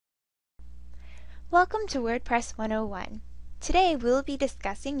Welcome to WordPress 101. Today we will be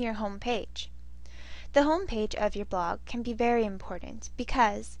discussing your home page. The home page of your blog can be very important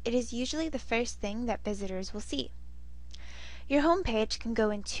because it is usually the first thing that visitors will see. Your home page can go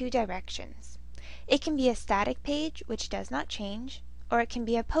in two directions. It can be a static page which does not change, or it can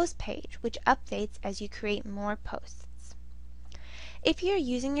be a post page which updates as you create more posts. If you're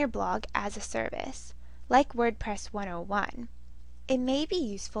using your blog as a service, like WordPress 101, it may be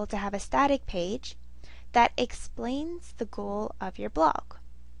useful to have a static page that explains the goal of your blog.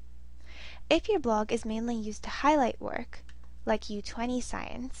 If your blog is mainly used to highlight work, like U20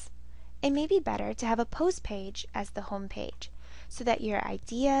 Science, it may be better to have a post page as the home page, so that your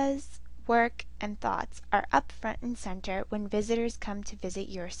ideas, work, and thoughts are up front and center when visitors come to visit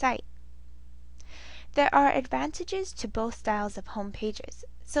your site. There are advantages to both styles of home pages,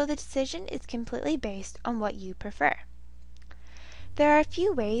 so the decision is completely based on what you prefer. There are a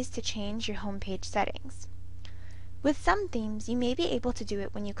few ways to change your homepage settings. With some themes, you may be able to do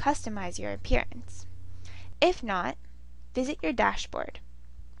it when you customize your appearance. If not, visit your dashboard.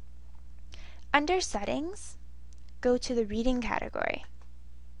 Under Settings, go to the Reading category.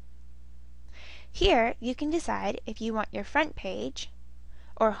 Here, you can decide if you want your front page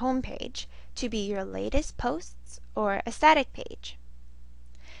or home page to be your latest posts or a static page.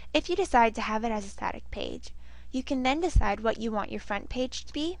 If you decide to have it as a static page, you can then decide what you want your front page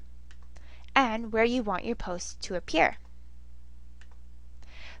to be and where you want your posts to appear.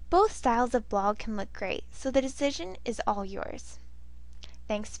 Both styles of blog can look great, so the decision is all yours.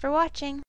 Thanks for watching.